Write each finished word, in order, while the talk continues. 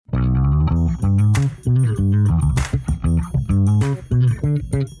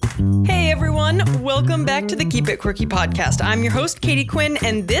Welcome back to the Keep It Quirky podcast. I'm your host, Katie Quinn,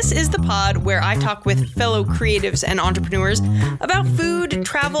 and this is the pod where I talk with fellow creatives and entrepreneurs about food,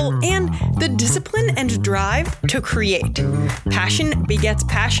 travel, and the discipline and drive to create. Passion begets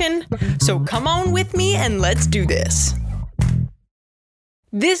passion, so come on with me and let's do this.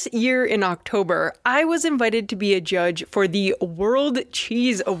 This year in October, I was invited to be a judge for the World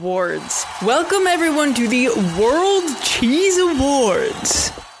Cheese Awards. Welcome everyone to the World Cheese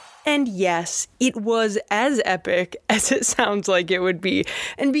Awards. And yes, it was as epic as it sounds like it would be.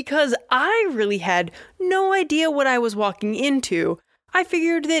 And because I really had no idea what I was walking into, I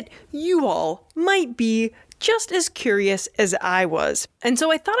figured that you all might be just as curious as I was. And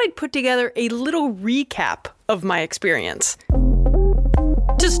so I thought I'd put together a little recap of my experience.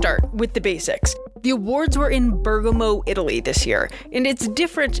 To start with the basics, the awards were in Bergamo, Italy this year, and it's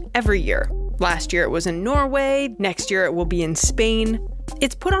different every year. Last year it was in Norway, next year it will be in Spain.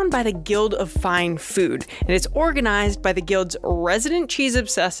 It's put on by the Guild of Fine Food, and it's organized by the Guild's resident cheese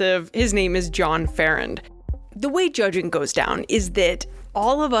obsessive. His name is John Farrand. The way judging goes down is that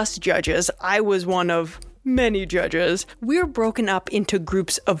all of us judges, I was one of many judges, we're broken up into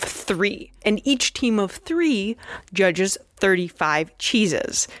groups of 3, and each team of 3 judges 35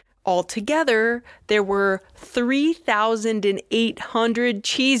 cheeses. Altogether, there were 3,800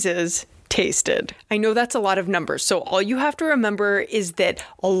 cheeses tasted. I know that's a lot of numbers, so all you have to remember is that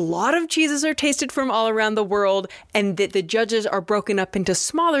a lot of cheeses are tasted from all around the world, and that the judges are broken up into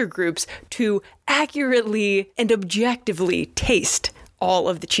smaller groups to accurately and objectively taste all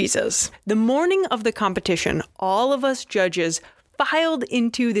of the cheeses. The morning of the competition, all of us judges filed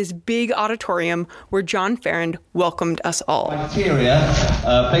into this big auditorium where John Farrand welcomed us all. Criteria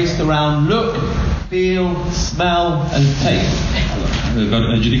based around look, feel, smell, and taste.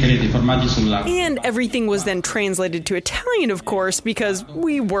 And everything was then translated to Italian, of course, because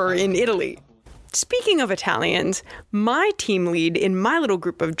we were in Italy. Speaking of Italians, my team lead in my little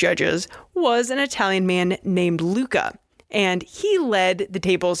group of judges was an Italian man named Luca, and he led the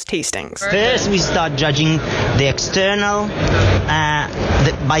table's tastings. First, we start judging the external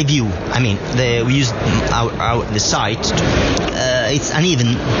by view. We use the site. It's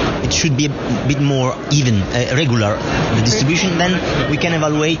uneven. It should be a bit more even, regular, the distribution. Then we can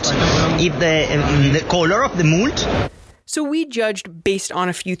evaluate if the color of the mold. So we judged based on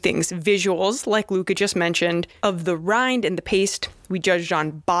a few things. Visuals, like Luca just mentioned, of the rind and the paste. We judged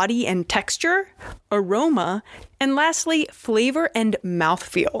on body and texture, aroma, and lastly, flavor and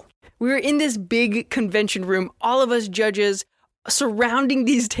mouthfeel. We were in this big convention room, all of us judges, surrounding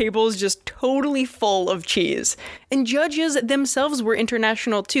these tables just totally full of cheese. And judges themselves were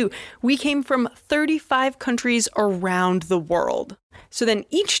international too. We came from 35 countries around the world. So then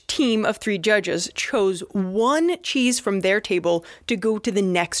each team of 3 judges chose one cheese from their table to go to the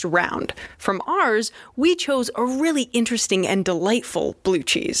next round. From ours, we chose a really interesting and delightful blue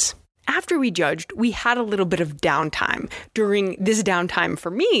cheese. After we judged, we had a little bit of downtime. During this downtime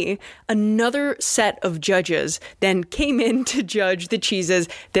for me, another set of judges then came in to judge the cheeses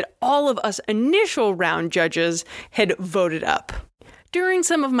that all of us initial round judges had voted up. During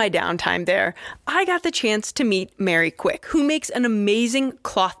some of my downtime there, I got the chance to meet Mary Quick, who makes an amazing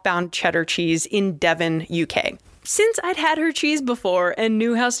cloth-bound cheddar cheese in Devon, UK. Since I'd had her cheese before and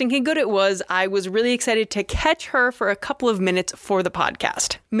knew how stinking good it was, I was really excited to catch her for a couple of minutes for the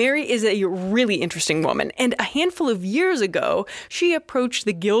podcast. Mary is a really interesting woman, and a handful of years ago, she approached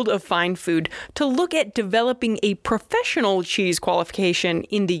the Guild of Fine Food to look at developing a professional cheese qualification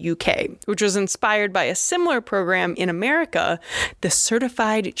in the UK, which was inspired by a similar program in America, the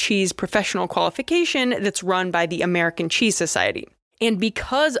Certified Cheese Professional Qualification that's run by the American Cheese Society. And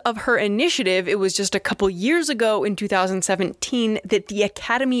because of her initiative, it was just a couple years ago in 2017 that the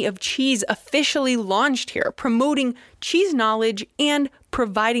Academy of Cheese officially launched here, promoting cheese knowledge and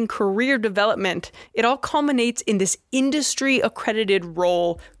providing career development. It all culminates in this industry-accredited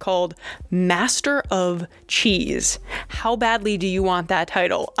role called Master of Cheese. How badly do you want that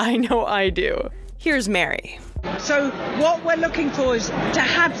title? I know I do. Here's Mary. So what we're looking for is to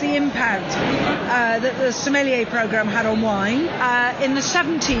have the impact that the sommelier program had on wine. In the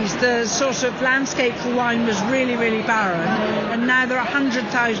 70s, the sort of landscape for wine was really, really barren, and now there are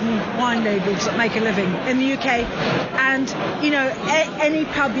 100,000 wine labels that make a living in the UK. And, any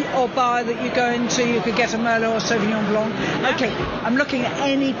pub or bar that you go into, you could get a Merlot or Sauvignon Blanc. Okay, I'm looking at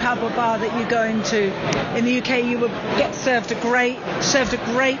any pub or bar that you go into. In the UK, you would get served a great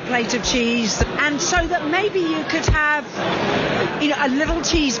plate of cheese, and so that maybe you could have a little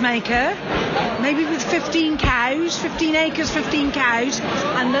cheesemaker, maybe with 15 cows, 15 acres, 15 cows,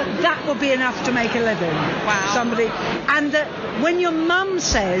 and that will be enough to make a living. Wow. Somebody, and that when your mum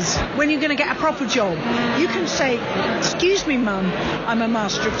says, when you're going to get a proper job, you can say, "Excuse me, Mum, I'm a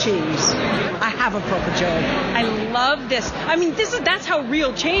master of cheese. I have a proper job." I love this. I mean, that's how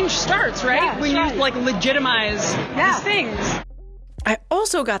real change starts, right? Yeah, when right. you like legitimize these things. I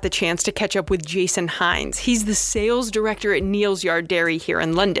also got the chance to catch up with Jason Hines. He's the sales director at Neal's Yard Dairy here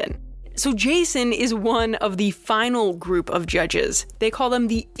in London. So Jason is one of the final group of judges. They call them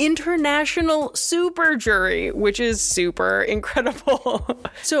the International Super Jury, which is super incredible.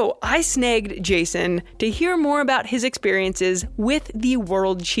 So I snagged Jason to hear more about his experiences with the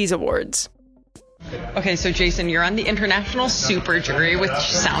World Cheese Awards. Okay, so Jason, you're on the International Super Jury, which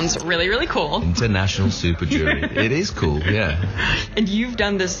sounds really, really cool. International Super Jury. It is cool, yeah. And you've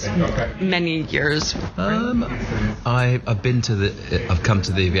done this many years. I've come to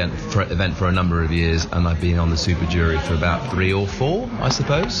the event for a number of years, and I've been on the Super Jury for about 3 or 4, I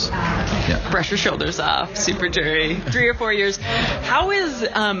suppose. Yeah. Brush your shoulders off, Super Jury. 3 or 4 years. How is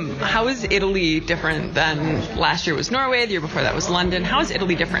Italy different than last year was Norway? The year before that was London. How is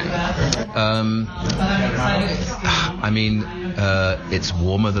Italy different? I mean, it's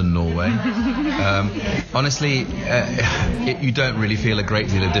warmer than Norway. Honestly, you don't really feel a great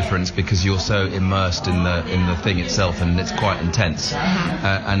deal of difference because you're so immersed in the thing itself, and it's quite intense.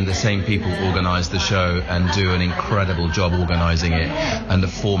 And the same people organise the show and do an incredible job organising it. And the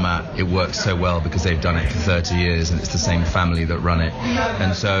format, it works so well because they've done it for 30 years, and it's the same family that run it.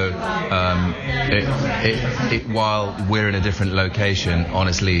 And so, while we're in a different location,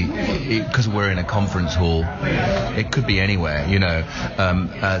 honestly, because we're in a conference hall, it could be anywhere,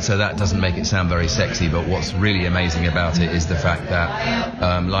 so that doesn't make it sound very sexy, but what's really amazing about it is the fact that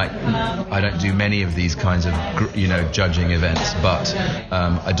I don't do many of these kinds of judging events, but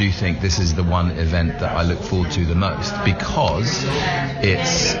I do think this is the one event that I look forward to the most because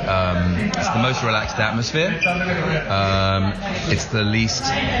it's the most relaxed atmosphere, it's the least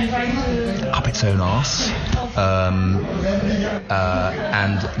up its own arse,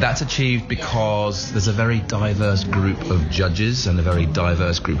 and that's achieved because there's a very diverse group of judges and a very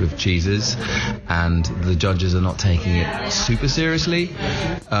diverse group of cheeses, and the judges are not taking it super seriously.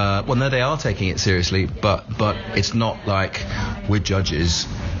 Well, no, they are taking it seriously, but it's not like we're judges,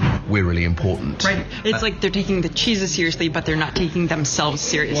 we're really important. Right. It's like they're taking the cheeses seriously, but they're not taking themselves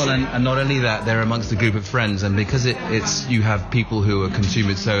seriously. Well, and not only that, they're amongst a group of friends, and because it's you have people who are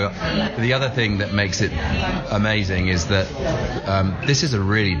consumers. So the other thing that makes it amazing is that this is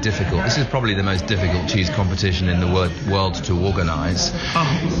probably the most difficult cheese competition in the world to organise,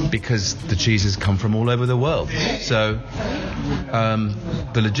 because the cheeses come from all over the world. So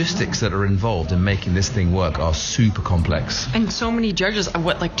the logistics that are involved in making this thing work are super complex. And so many judges,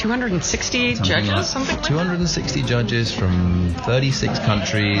 260 judges? Something like 260 judges from 36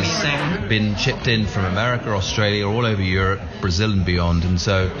 countries, Amazing. Been chipped in from America, Australia, all over Europe, Brazil and beyond. And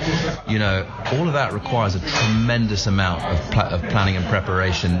so, all of that requires a tremendous amount of planning and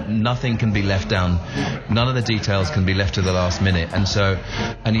preparation. Nothing can be left down. None of the details can be left to the last minute. And so,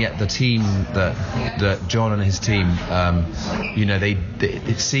 and yet the team that John and his team,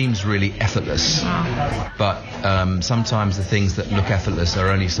 it seems really effortless. But sometimes the things that look effortless are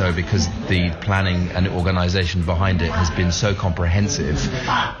only so because the planning and organisation behind it has been so comprehensive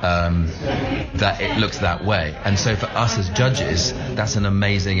that it looks that way. And so for us as judges, that's an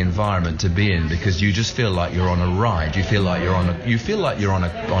amazing environment to be in, because you just feel like you're on a ride. You feel like you're on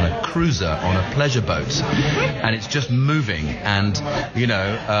a cruiser, on a pleasure boat, and it's just moving. And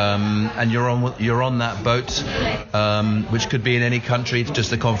and you're on that boat, which could be in any country. It's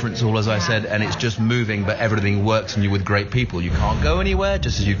just a conference hall, as I said, and it's just moving, but everything works, and you're with great people. You can't go anywhere,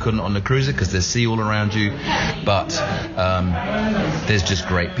 just as you couldn't on the cruiser, because there's sea all around you, but there's just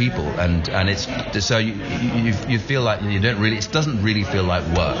great people, and it's so you feel like you don't really, it doesn't really feel like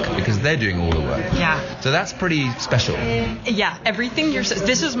work because they're doing all the work. Yeah. So that's pretty special. Yeah, everything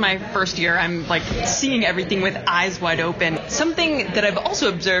this is my first year. I'm like seeing everything with eyes wide open. Something that I've also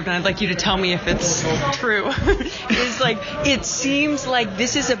observed, and I'd like you to tell me if it's true, is like it seems like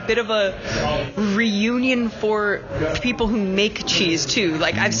this is a bit of a reunion for people who make cheese too.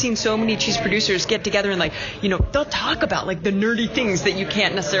 Like I've seen so many cheese producers get together and they'll talk about like the nerdy things that you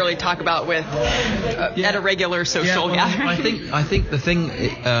can't necessarily talk about with at a regular social gathering. I think the thing,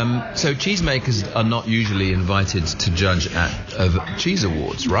 so cheesemakers are not usually invited to judge at cheese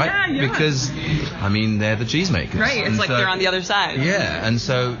awards, right? Yeah. Because they're the cheesemakers. Right. It's like they're on the other side. Yeah, and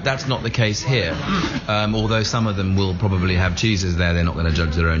so that's not the case here. Although some of them will probably have cheeses there, they're not going to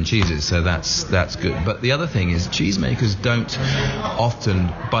judge their own cheeses, so that's good. But the other thing is, cheesemakers don't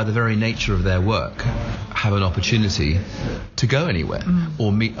often, by the very nature of their work, have an opportunity to go anywhere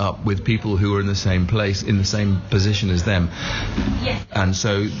or meet up with people who are in the same place, in the same position as them. And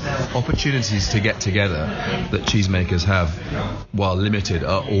so opportunities to get together that cheesemakers have, while limited,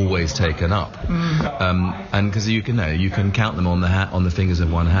 are always taken up. And because you can count them on the fingers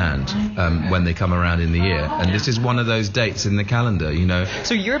of one hand when they come around in the year. And this is one of those dates in the calendar, you know.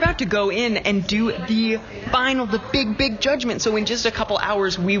 So you're about to go in and do the big judgment. So in just a couple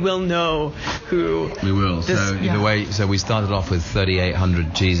hours, we will know who. We will. So we started off with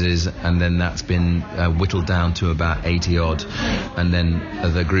 3,800 cheeses, and then that's been whittled down to about 80 odd. And then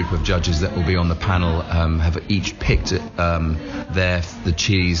the group of judges that will be on the panel have each picked the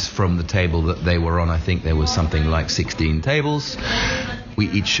cheese from the table that they were on. I think there was something like 16 tables. We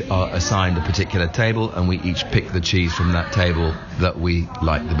each are assigned a particular table, and we each pick the cheese from that table that we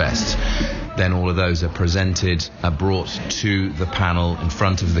like the best. Then all of those are presented, brought to the panel in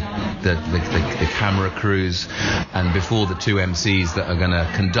front of the camera crews and before the two MCs that are going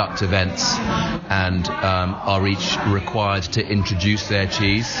to conduct events, and are each required to introduce their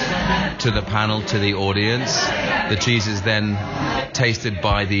cheese to the panel, to the audience. The cheese is then tasted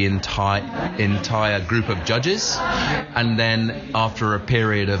by the entire group of judges, and then after a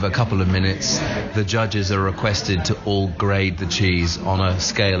period of a couple of minutes, the judges are requested to all grade the cheese on a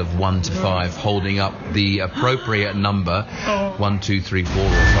scale of 1 to 5, holding up the appropriate number, 1, 2, 3, 4 or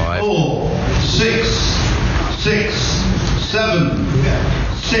 5. 4, 6, 7,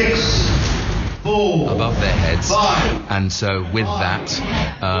 6, 4. Above their heads. 5. And so with that,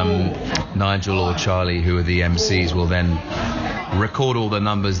 Nigel or Charlie, who are the MCs, will then record all the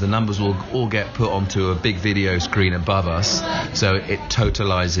numbers. The numbers will all get put onto a big video screen above us, so it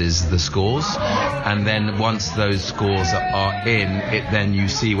totalizes the scores. And then once those scores are in, then you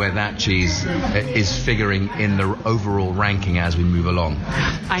see where that cheese is figuring in the overall ranking as we move along.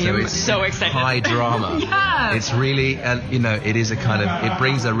 I am so excited. High drama. Yeah. It's really, it is it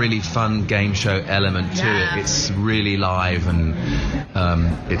brings a really fun game show element to it. It's really live, and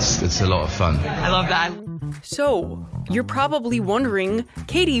it's a lot of fun. I love that. So, you're probably wondering,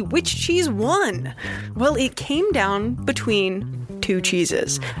 Katie, which cheese won? Well, it came down between two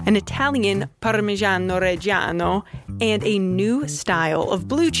cheeses, an Italian Parmigiano Reggiano and a new style of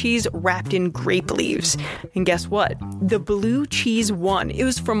blue cheese wrapped in grape leaves. And guess what? The blue cheese won. It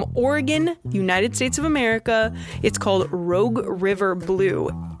was from Oregon, United States of America. It's called Rogue River Blue.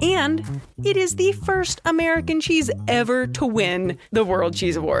 And it is the first American cheese ever to win the World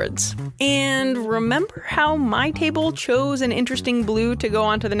Cheese Awards. And remember how my table chose an interesting blue to go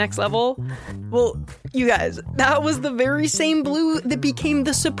on to the next level? Well, you guys, that was the very same blue that became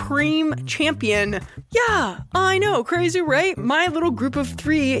the supreme champion. Yeah, I know, crazy, right? My little group of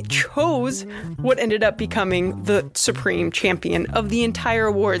 3 chose what ended up becoming the supreme champion of the entire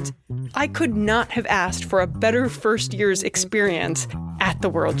awards. I could not have asked for a better first year's experience at the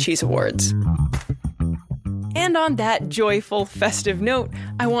World Cheese Awards. And on that joyful, festive note,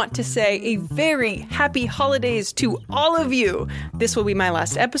 I want to say a very happy holidays to all of you. This will be my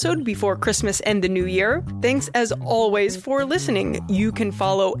last episode before Christmas and the New Year. Thanks as always for listening. You can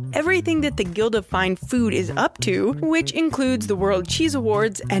follow everything that the Guild of Fine Food is up to, which includes the World Cheese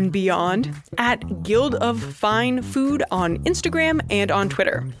Awards and beyond, at Guild of Fine Food on Instagram and on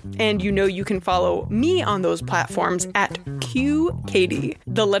Twitter. And you can follow me on those platforms at QKatie,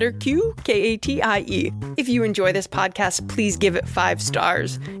 the letter Q, Katie. If you enjoy this podcast, please give it 5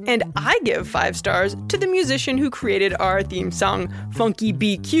 stars. And I give 5 stars to the musician who created our theme song, Funky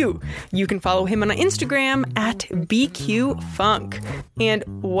BQ. You can follow him on Instagram at BQFunk. And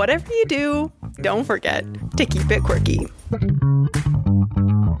whatever you do, don't forget to keep it quirky.